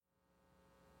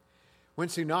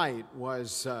Wednesday night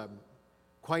was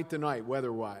quite the night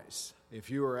weather-wise. If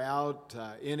you were out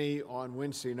any on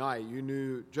Wednesday night, you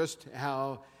knew just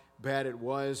how bad it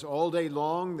was. All day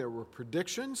long, there were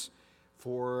predictions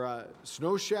for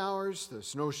snow showers. The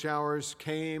snow showers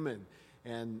came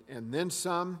and then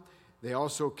some. They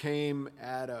also came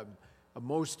at a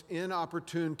most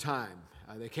inopportune time.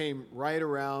 They came right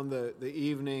around the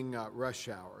evening rush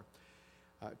hour.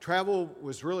 Travel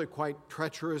was really quite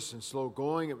treacherous and slow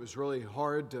going. It was really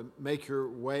hard to make your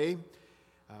way.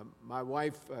 My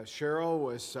wife, Cheryl,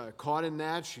 was caught in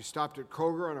that. She stopped at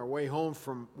Kroger on her way home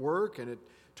from work, and it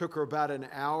took her about an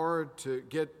hour to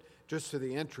get just to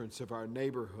the entrance of our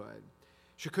neighborhood.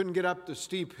 She couldn't get up the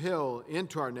steep hill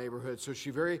into our neighborhood, so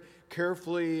she very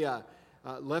carefully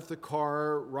left the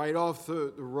car right off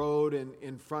the road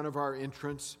in front of our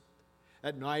entrance.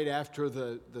 At night, after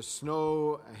the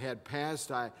snow had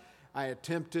passed, I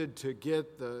attempted to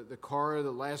get the car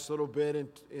the last little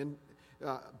bit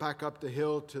back up the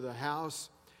hill to the house,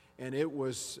 and it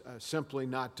was simply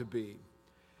not to be.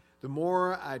 The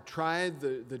more I tried,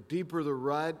 the deeper the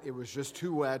rut. It was just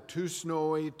too wet, too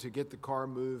snowy to get the car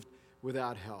moved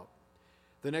without help.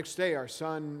 The next day, our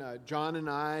son John and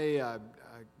I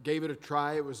gave it a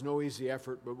try. It was no easy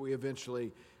effort, but we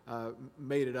eventually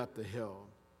made it up the hill.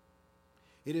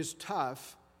 It is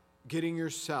tough getting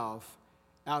yourself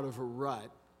out of a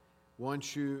rut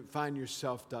once you find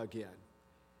yourself dug in.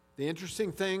 The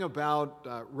interesting thing about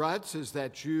ruts is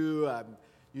that you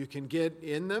can get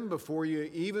in them before you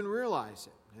even realize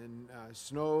it. And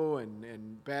snow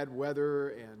and bad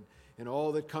weather and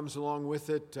all that comes along with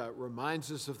it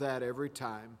reminds us of that every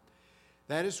time.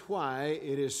 That is why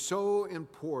it is so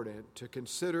important to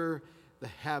consider the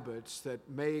habits that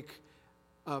make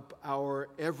up our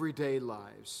everyday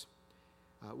lives.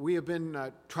 We have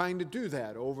been trying to do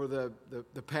that over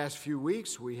the past few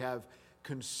weeks. We have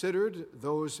considered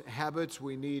those habits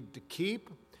we need to keep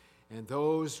and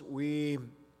those we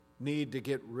need to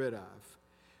get rid of.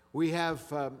 We have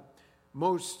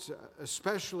most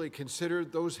especially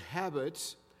considered those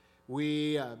habits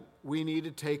we need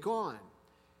to take on.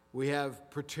 We have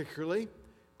particularly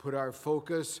put our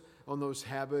focus on those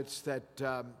habits that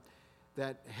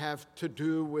have to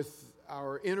do with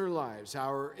our inner lives,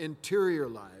 our interior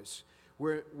lives,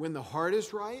 where when the heart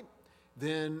is right,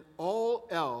 then all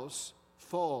else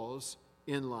falls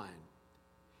in line.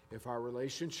 If our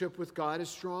relationship with God is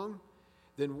strong,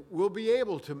 then we'll be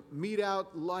able to mete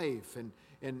out life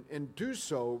and do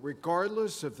so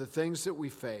regardless of the things that we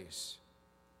face.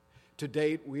 To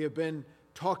date, we have been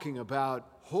talking about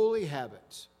holy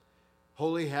habits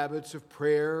of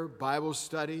prayer, Bible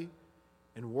study,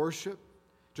 and worship.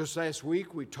 Just last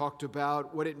week, we talked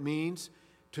about what it means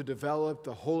to develop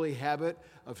the holy habit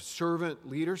of servant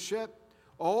leadership.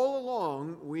 All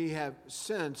along, we have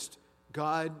sensed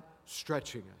God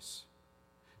stretching us.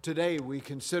 Today, we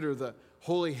consider the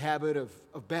holy habit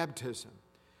of baptism.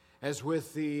 As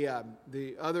with the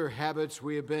other habits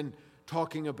we have been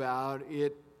talking about,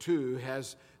 it too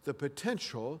has the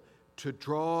potential to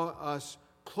draw us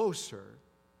closer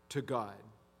to God.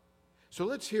 So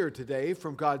let's hear today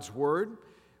from God's Word.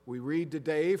 We read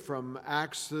today from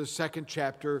Acts, the 2nd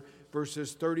chapter,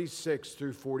 verses 36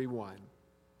 through 41.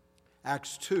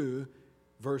 Acts 2,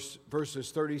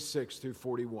 verses 36 through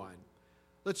 41.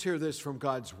 Let's hear this from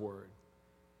God's Word.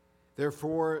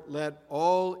 Therefore, let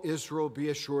all Israel be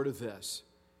assured of this.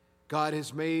 God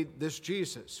has made this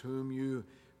Jesus, whom you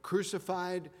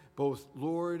crucified, both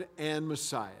Lord and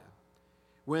Messiah.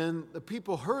 When the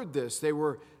people heard this, they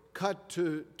were cut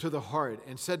to the heart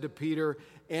and said to Peter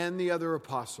and the other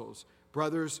apostles,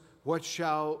 "Brothers, what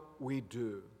shall we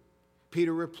do?"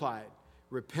 Peter replied,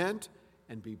 "Repent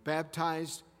and be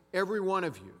baptized, every one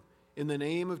of you, in the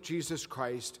name of Jesus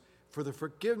Christ for the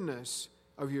forgiveness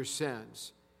of your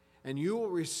sins, and you will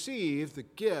receive the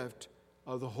gift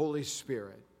of the Holy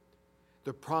Spirit.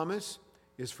 The promise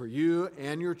is for you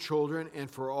and your children and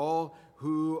for all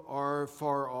who are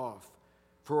far off,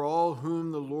 for all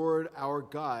whom the Lord our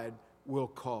God will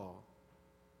call."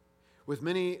 With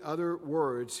many other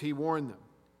words, he warned them,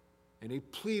 and he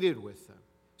pleaded with them,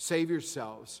 "Save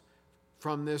yourselves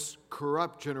from this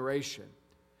corrupt generation."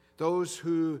 Those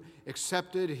who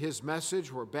accepted his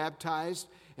message were baptized,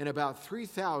 and about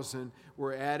 3,000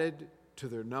 were added to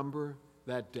their number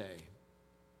that day.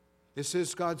 This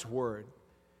is God's word,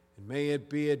 and may it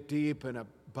be a deep and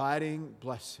abiding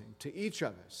blessing to each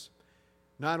of us,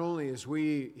 not only as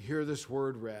we hear this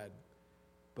word read,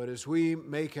 but as we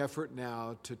make effort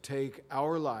now to take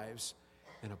our lives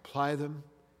and apply them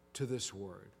to this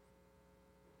word.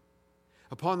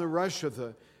 Upon the rush of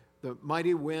the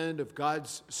mighty wind of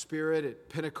God's Spirit at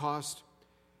Pentecost,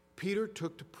 Peter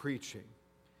took to preaching.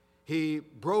 He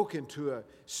broke into a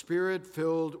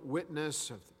spirit-filled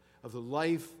witness of the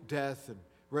life, death, and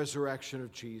resurrection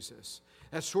of Jesus.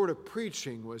 That sort of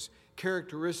preaching was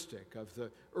characteristic of the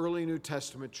early New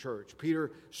Testament church.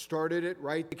 Peter started it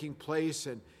right taking place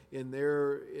in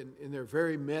their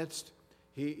very midst.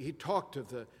 He talked of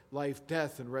the life,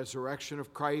 death, and resurrection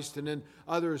of Christ, and then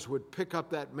others would pick up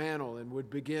that mantle and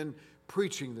would begin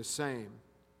preaching the same.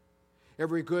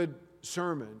 Every good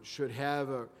sermon should have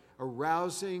a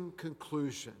rousing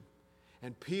conclusion,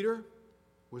 and Peter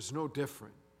was no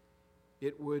different.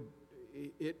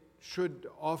 It should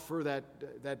offer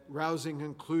that rousing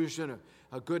conclusion,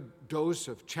 a good dose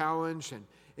of challenge,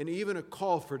 and even a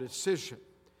call for decision.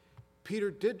 Peter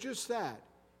did just that.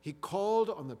 He called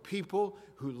on the people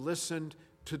who listened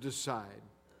to decide.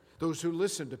 Those who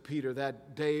listened to Peter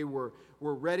that day were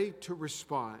ready to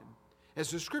respond. As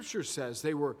the scripture says,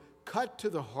 they were cut to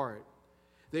the heart.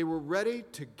 They were ready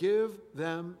to give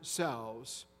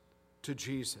themselves to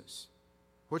Jesus.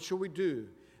 What shall we do?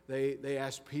 They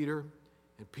asked Peter,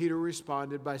 and Peter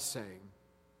responded by saying,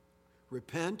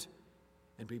 repent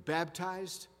and be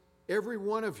baptized, every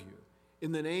one of you,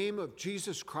 in the name of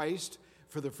Jesus Christ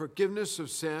for the forgiveness of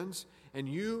sins, and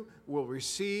you will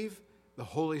receive the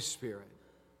Holy Spirit.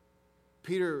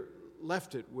 Peter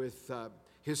left it with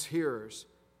his hearers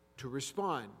to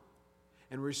respond,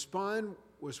 and respond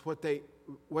was what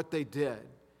they did.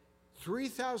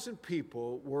 3,000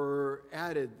 people were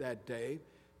added that day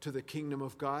to the kingdom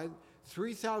of God.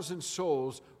 3,000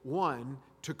 souls won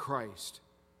to Christ.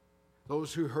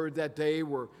 Those who heard that day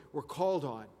were called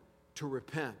on to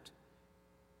repent,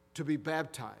 to be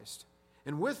baptized.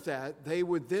 And with that, they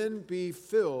would then be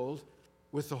filled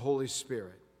with the Holy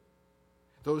Spirit.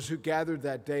 Those who gathered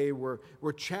that day were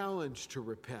challenged to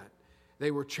repent.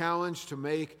 They were challenged to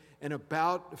make an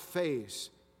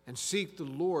about-face and seek the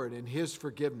Lord in His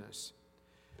forgiveness.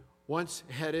 Once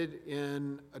headed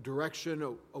in a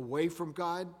direction away from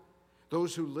God,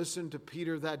 those who listened to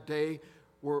Peter that day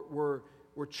were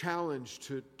challenged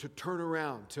to turn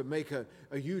around, to make a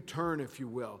U-turn, if you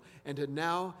will, and to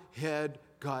now head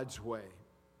God's way.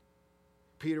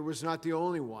 Peter was not the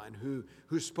only one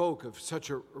who spoke of such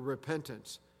a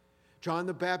repentance. John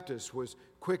the Baptist was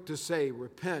quick to say,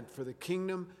 repent, for the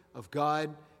kingdom of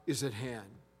God is at hand.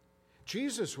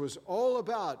 Jesus was all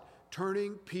about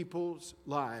turning people's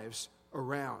lives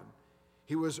around.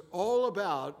 He was all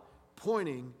about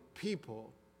pointing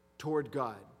people toward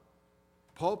God.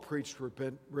 Paul preached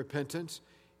repentance.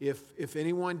 If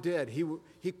anyone did,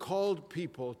 he called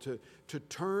people to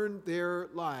turn their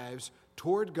lives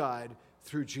toward God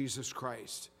through Jesus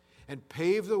Christ and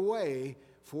pave the way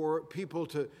for people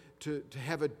to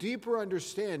have a deeper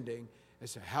understanding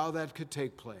as to how that could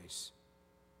take place.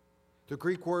 The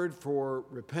Greek word for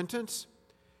repentance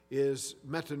is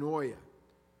metanoia,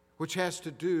 which has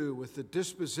to do with the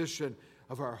disposition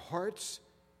of our hearts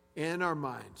and our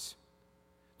minds.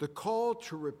 The call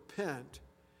to repent,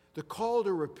 the call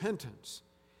to repentance,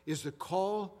 is the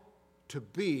call to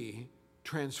be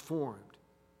transformed.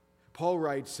 Paul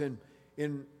writes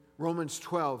in Romans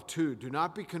 12:2, do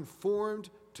not be conformed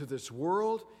to this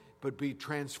world, but be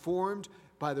transformed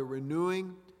by the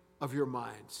renewing of your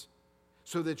minds,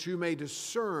 so that you may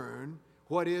discern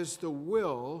what is the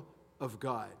will of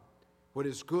God, what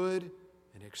is good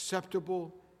and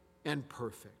acceptable and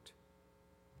perfect.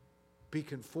 Be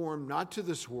conformed not to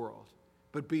this world,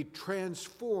 but be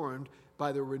transformed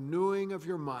by the renewing of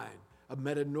your mind, a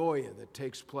metanoia that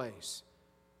takes place.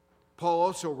 Paul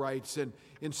also writes in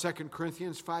 2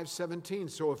 Corinthians 5:17,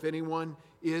 so if anyone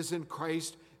is in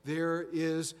Christ, there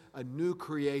is a new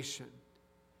creation.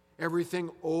 Everything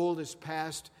old is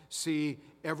past. See,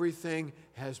 everything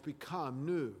has become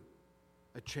new.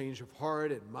 A change of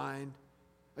heart and mind,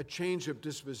 a change of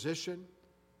disposition,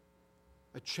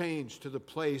 a change to the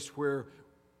place where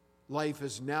life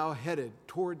is now headed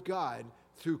toward God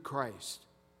through Christ.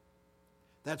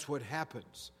 That's what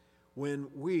happens when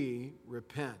we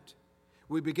repent.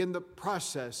 We begin the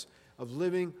process of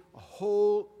living a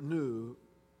whole new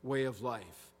way of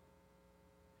life.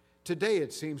 Today,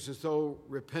 it seems as though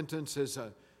repentance is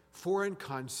a foreign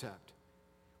concept.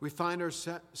 We find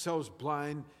ourselves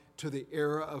blind to the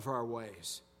error of our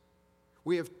ways.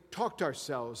 We have talked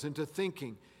ourselves into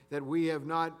thinking that we have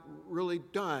not really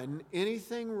done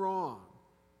anything wrong.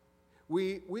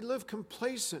 We live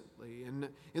complacently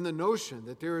in the notion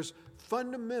that there is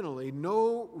fundamentally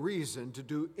no reason to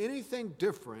do anything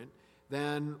different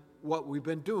than what we've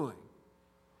been doing.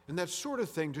 And that sort of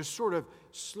thing just sort of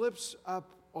slips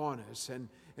up on us, and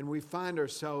we find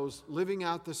ourselves living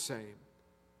out the same.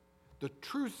 The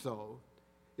truth, though,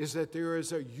 is that there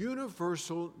is a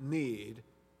universal need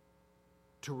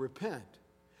to repent,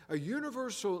 a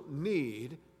universal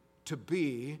need to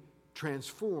be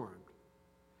transformed.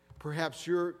 Perhaps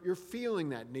you're feeling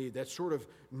that need, that sort of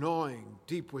gnawing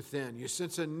deep within. You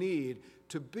sense a need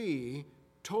to be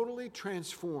totally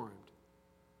transformed.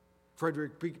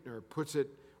 Frederick Buechner puts it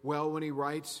well when he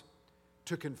writes,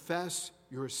 "To confess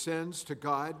your sins to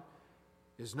God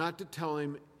is not to tell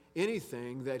him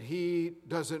anything that he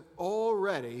doesn't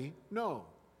already know.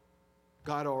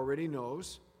 God already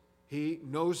knows. He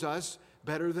knows us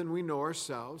better than we know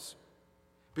ourselves."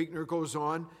 Buechner goes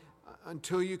on,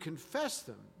 "Until you confess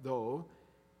them, though,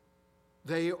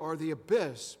 they are the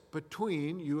abyss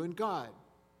between you and God.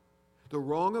 The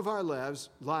wrong of our lives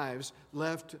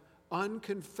left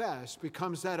unconfessed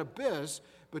becomes that abyss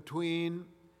between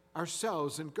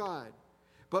ourselves and God.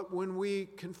 But when we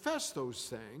confess those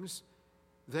things,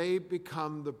 they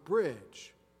become the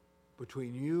bridge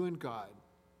between you and God.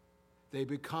 They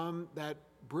become that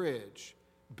bridge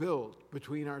built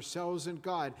between ourselves and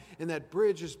God. And that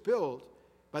bridge is built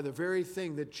by the very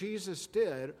thing that Jesus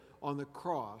did on the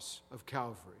cross of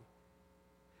Calvary.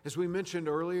 As we mentioned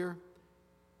earlier,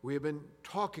 we have been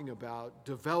talking about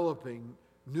developing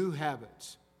new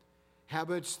habits,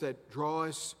 habits that draw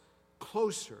us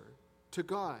closer to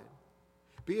God.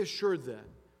 Be assured then,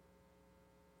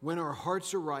 when our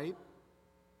hearts are right,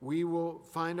 we will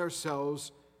find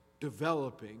ourselves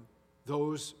developing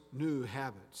those new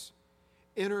habits.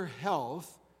 Inner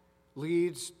health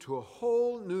leads to a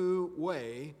whole new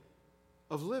way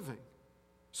of living.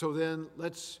 So then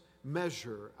let's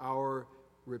measure our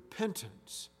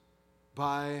repentance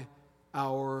by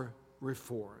our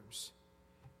reforms.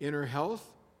 Inner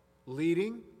health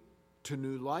leading to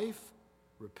new life,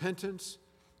 repentance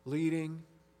leading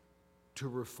to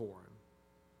reform.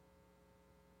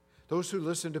 Those who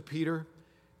listened to Peter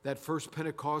that first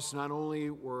Pentecost not only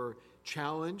were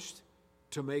challenged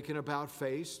to make an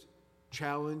about-face,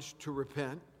 challenged to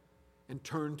repent and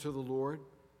turn to the Lord,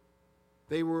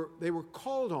 they were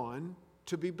called on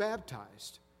to be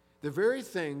baptized, the very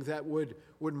thing that would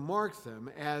mark them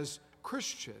as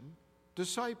Christian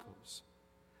disciples.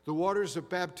 The waters of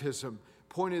baptism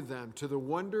pointed them to the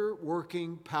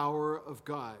wonder-working power of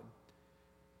God,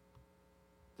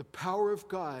 the power of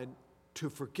God to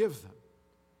forgive them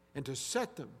and to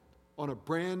set them on a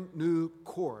brand new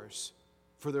course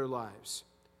for their lives.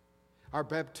 Our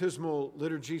baptismal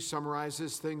liturgy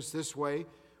summarizes things this way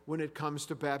when it comes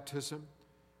to baptism.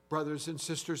 Brothers and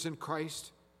sisters in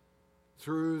Christ,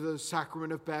 through the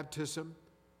sacrament of baptism,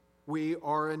 we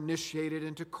are initiated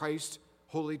into Christ's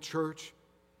holy church.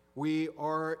 We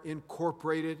are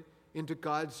incorporated into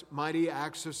God's mighty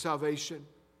acts of salvation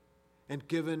and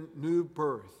given new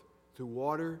birth through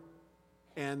water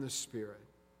and the Spirit.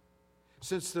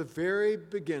 Since the very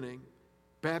beginning,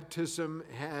 baptism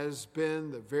has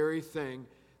been the very thing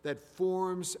that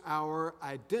forms our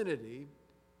identity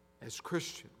as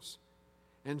Christians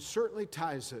and certainly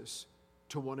ties us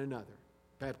to one another.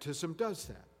 Baptism does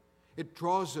that. It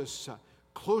draws us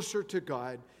closer to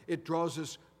God. It draws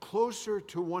us closer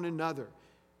to one another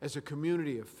as a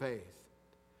community of faith.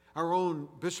 Our own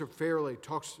Bishop Fairley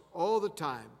talks all the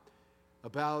time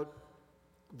about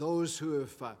those who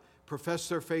have professed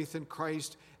their faith in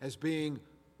Christ as being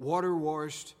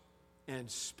water-washed and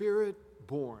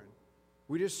spirit-born.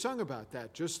 We just sung about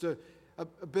that just a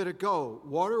bit ago.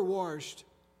 Water-washed,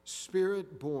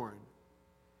 spirit-born.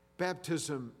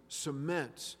 Baptism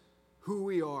cements who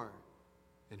we are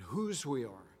and whose we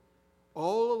are.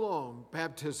 All along,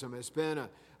 baptism has been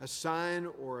a sign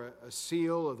or a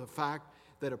seal of the fact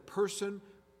that a person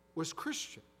was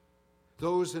Christian.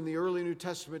 Those in the early New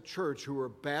Testament church who were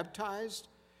baptized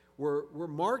were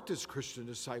marked as Christian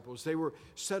disciples. They were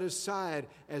set aside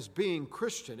as being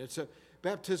Christian.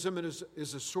 Baptism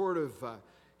is a sort of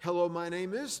hello, my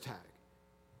name is tag.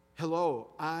 Hello,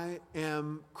 I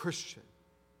am Christian.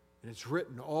 And it's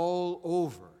written all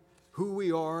over who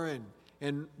we are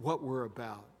and what we're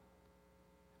about.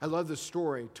 I love the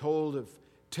story told of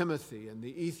Timothy and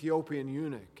the Ethiopian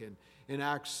eunuch in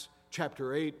Acts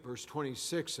chapter 8, verse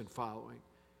 26 and following,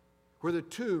 where the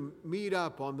two meet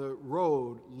up on the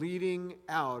road leading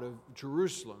out of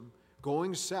Jerusalem,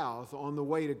 going south on the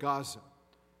way to Gaza.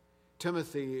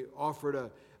 Timothy offered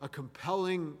a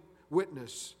compelling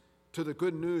witness to the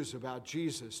good news about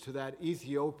Jesus to that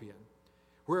Ethiopian,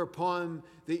 whereupon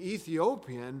the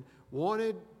Ethiopian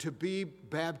wanted to be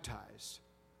baptized,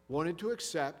 wanted to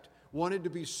accept, wanted to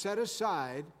be set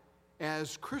aside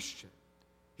as Christian.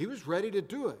 He was ready to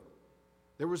do it.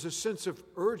 There was a sense of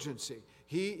urgency.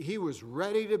 He was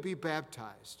ready to be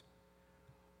baptized.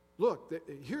 Look,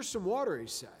 here's some water, he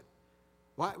said.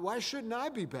 Why shouldn't I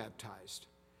be baptized?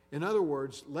 In other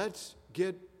words, let's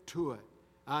get to it.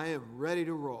 I am ready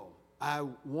to roll. I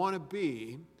want to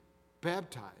be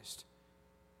baptized.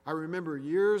 I remember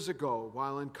years ago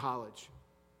while in college,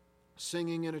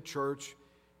 singing in a church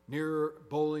near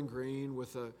Bowling Green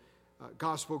with a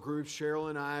gospel group Cheryl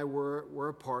and I were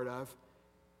a part of.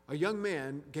 A young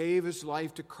man gave his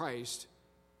life to Christ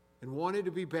and wanted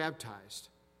to be baptized.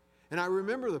 And I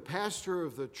remember the pastor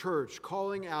of the church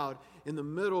calling out in the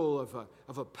middle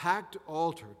of a packed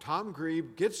altar, "Tom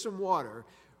Grebe, get some water.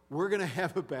 We're going to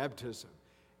have a baptism."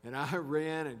 And I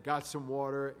ran and got some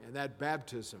water, and that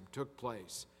baptism took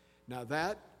place. Now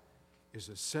that is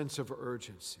a sense of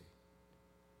urgency.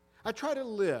 I try to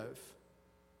live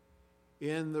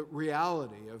in the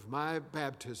reality of my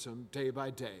baptism day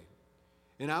by day.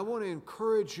 And I want to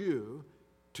encourage you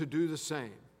to do the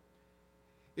same.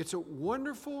 It's a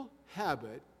wonderful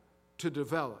habit to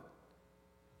develop.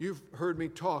 You've heard me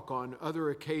talk on other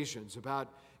occasions about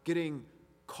getting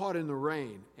caught in the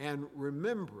rain and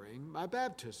remembering my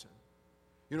baptism.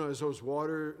 You know, as those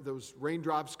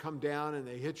raindrops come down and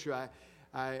they hit you,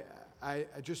 I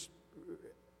just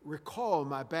recall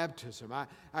my baptism.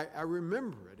 I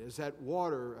remember it as that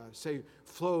water,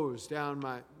 flows down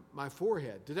my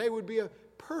forehead. Today would be a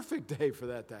perfect day for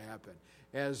that to happen.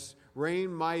 As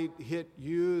rain might hit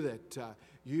you, that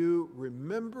you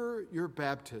remember your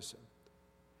baptism.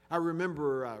 I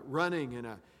remember running in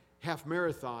a half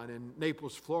marathon in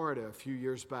Naples, Florida a few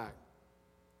years back,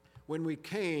 when we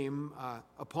came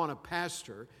upon a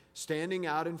pastor standing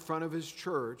out in front of his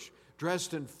church,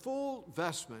 dressed in full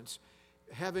vestments,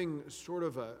 having sort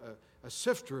of a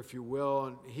sifter, if you will,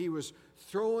 and he was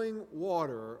throwing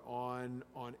water on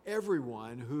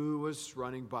everyone who was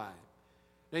running by.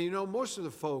 Now, you know, most of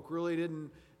the folk really didn't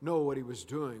know what he was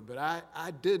doing, but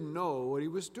I did know what he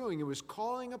was doing. He was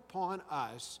calling upon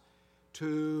us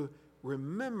to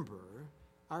remember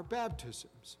our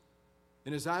baptisms.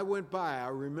 And as I went by, I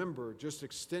remember just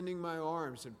extending my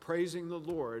arms and praising the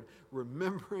Lord,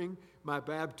 remembering my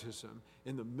baptism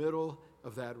in the middle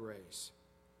of that race.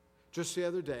 Just the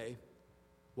other day,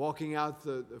 walking out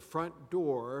the front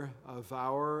door of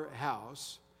our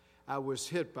house, I was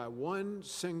hit by one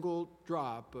single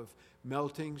drop of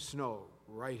melting snow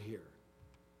right here.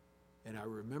 And I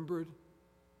remembered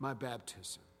my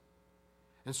baptism.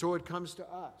 And so it comes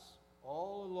to us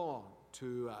all along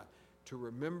to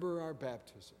remember our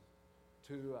baptism,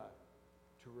 to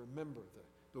remember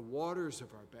the waters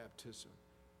of our baptism,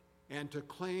 and to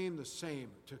claim the same,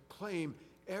 to claim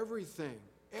everything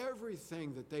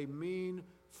that they mean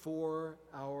for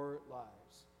our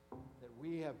lives, that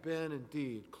we have been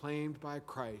indeed claimed by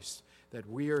Christ, that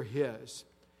we are His.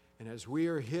 And as we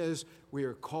are His, we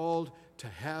are called to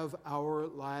have our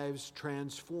lives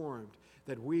transformed,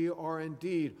 that we are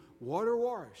indeed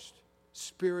water-washed,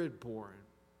 Spirit-born.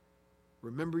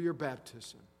 Remember your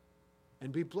baptism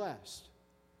and be blessed.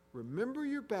 Remember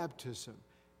your baptism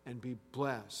and be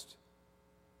blessed.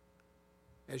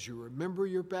 As you remember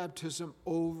your baptism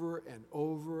over and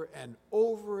over and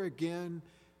over again,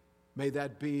 may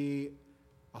that be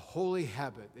a holy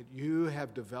habit that you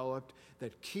have developed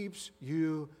that keeps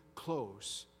you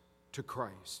close to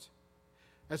Christ.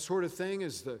 That sort of thing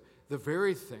is the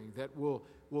very thing that will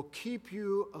keep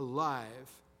you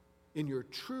alive in your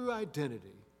true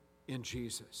identity in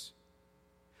Jesus.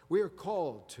 We are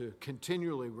called to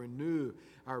continually renew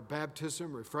our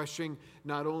baptism, refreshing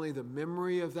not only the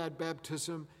memory of that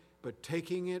baptism, but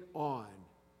taking it on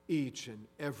each and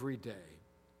every day.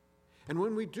 And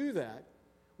when we do that,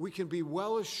 we can be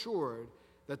well assured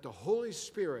that the Holy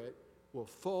Spirit will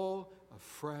fall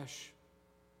afresh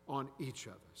on each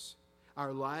of us.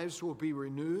 Our lives will be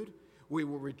renewed. We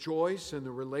will rejoice in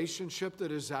the relationship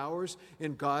that is ours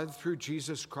in God through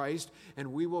Jesus Christ,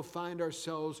 and we will find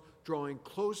ourselves drawing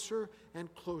closer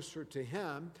and closer to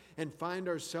Him and find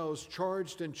ourselves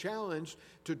charged and challenged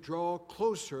to draw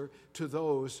closer to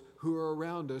those who are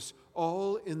around us,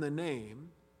 all in the name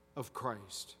of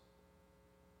Christ.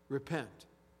 Repent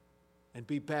and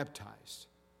be baptized,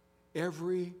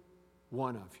 every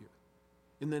one of you,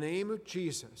 in the name of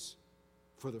Jesus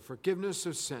for the forgiveness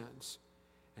of sins,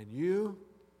 and you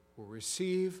will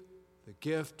receive the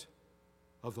gift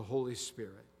of the Holy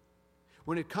Spirit.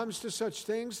 When it comes to such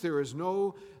things, there is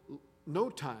no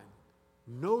time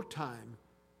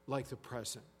like the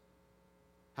present.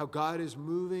 How God is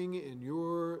moving in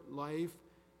your life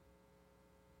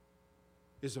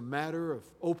is a matter of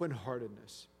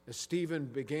open-heartedness. As Stephen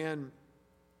began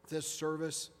this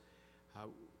service,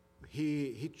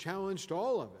 he challenged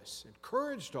all of us,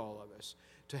 encouraged all of us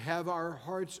to have our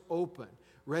hearts open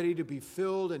ready to be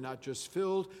filled, and not just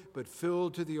filled, but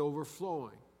filled to the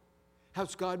overflowing?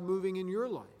 How's God moving in your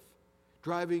life,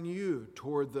 driving you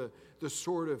toward the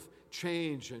sort of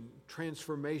change and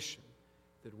transformation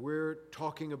that we're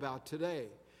talking about today?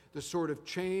 The sort of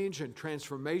change and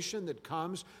transformation that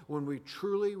comes when we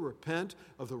truly repent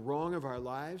of the wrong of our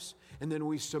lives, and then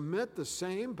we submit the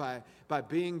same by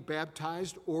being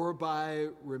baptized or by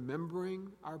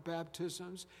remembering our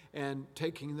baptisms and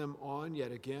taking them on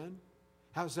yet again.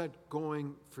 How's that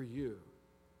going for you?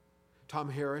 Tom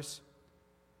Harris,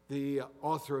 the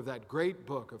author of that great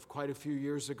book of quite a few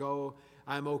years ago,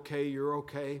 I'm Okay, You're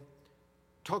Okay,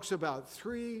 talks about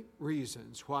 3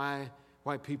 reasons why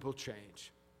people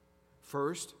change.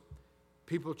 First,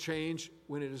 people change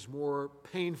when it is more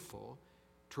painful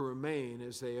to remain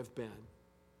as they have been.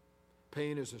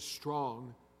 Pain is a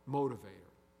strong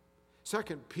motivator.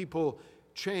 Second, people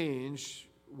change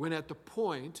when at the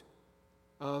point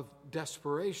of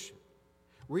desperation.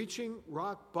 Reaching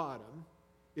rock bottom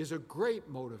is a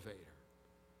great motivator.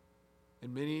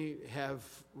 And many have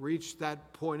reached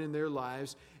that point in their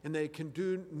lives, and they can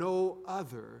do no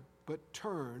other but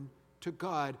turn to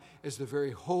God as the very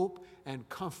hope and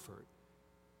comfort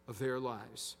of their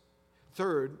lives.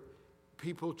 Third,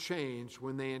 people change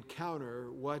when they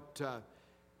encounter what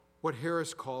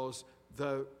Harris calls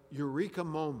the eureka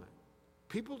moment.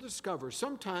 People discover,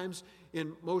 sometimes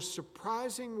in most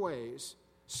surprising ways,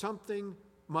 something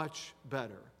much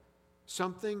better,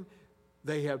 something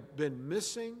they have been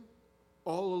missing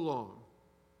all along.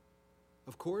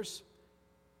 Of course,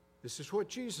 this is what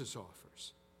Jesus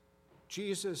offers.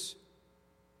 Jesus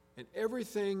and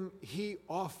everything he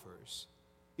offers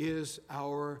is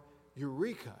our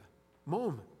eureka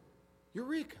moment.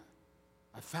 Eureka!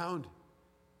 I found it.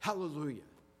 Hallelujah.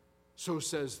 So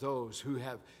says those who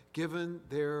have given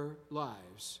their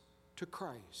lives to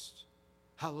Christ.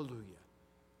 Hallelujah.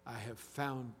 I have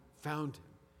found him,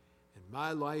 and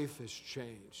my life has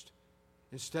changed.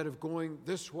 Instead of going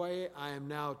this way, I am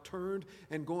now turned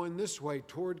and going this way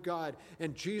toward God.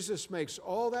 And Jesus makes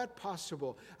all that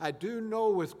possible. I do know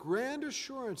with grand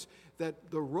assurance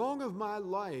that the wrong of my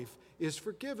life is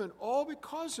forgiven, all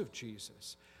because of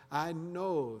Jesus. I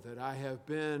know that I have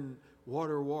been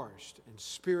water washed and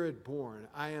spirit born.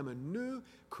 I am a new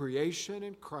creation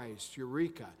in Christ.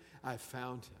 Eureka, I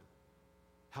found him.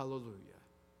 Hallelujah.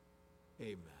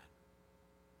 Amen.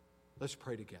 Let's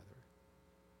pray together.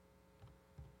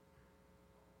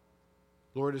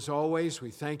 Lord, as always, we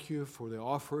thank you for the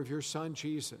offer of your Son,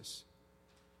 Jesus.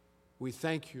 We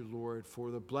thank you, Lord,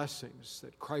 for the blessings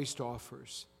that Christ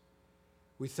offers.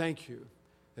 We thank you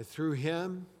that through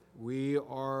him we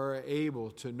are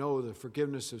able to know the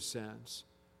forgiveness of sins.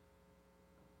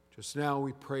 Just now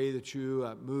we pray that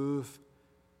you move,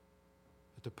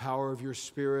 that the power of your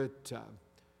Spirit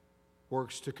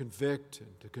works to convict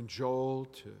and to cajole,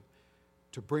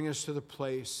 to bring us to the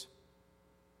place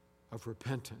of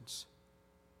repentance,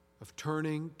 of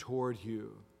turning toward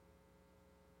you.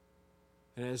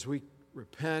 And as we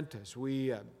repent, as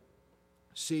we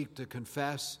seek to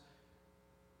confess,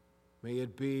 may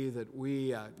it be that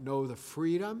we know the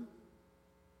freedom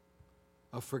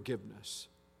of forgiveness.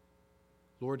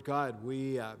 Lord God,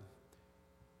 we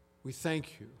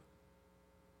thank you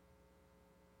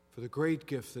for the great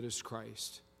gift that is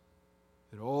Christ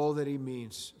and all that he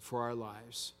means for our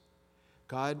lives.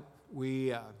 God,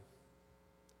 we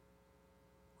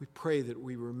pray that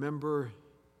we remember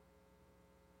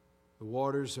the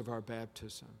waters of our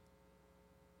baptism.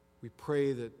 We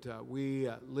pray that we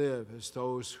live as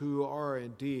those who are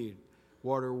indeed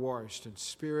water-washed and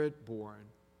spirit-born.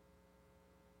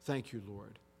 Thank you,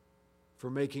 Lord, for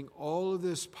making all of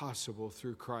this possible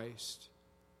through Christ.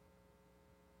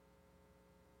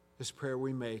 This prayer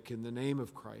we make in the name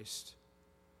of Christ,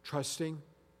 trusting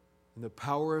in the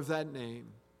power of that name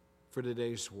for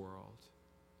today's world.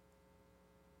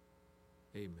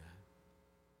 Amen.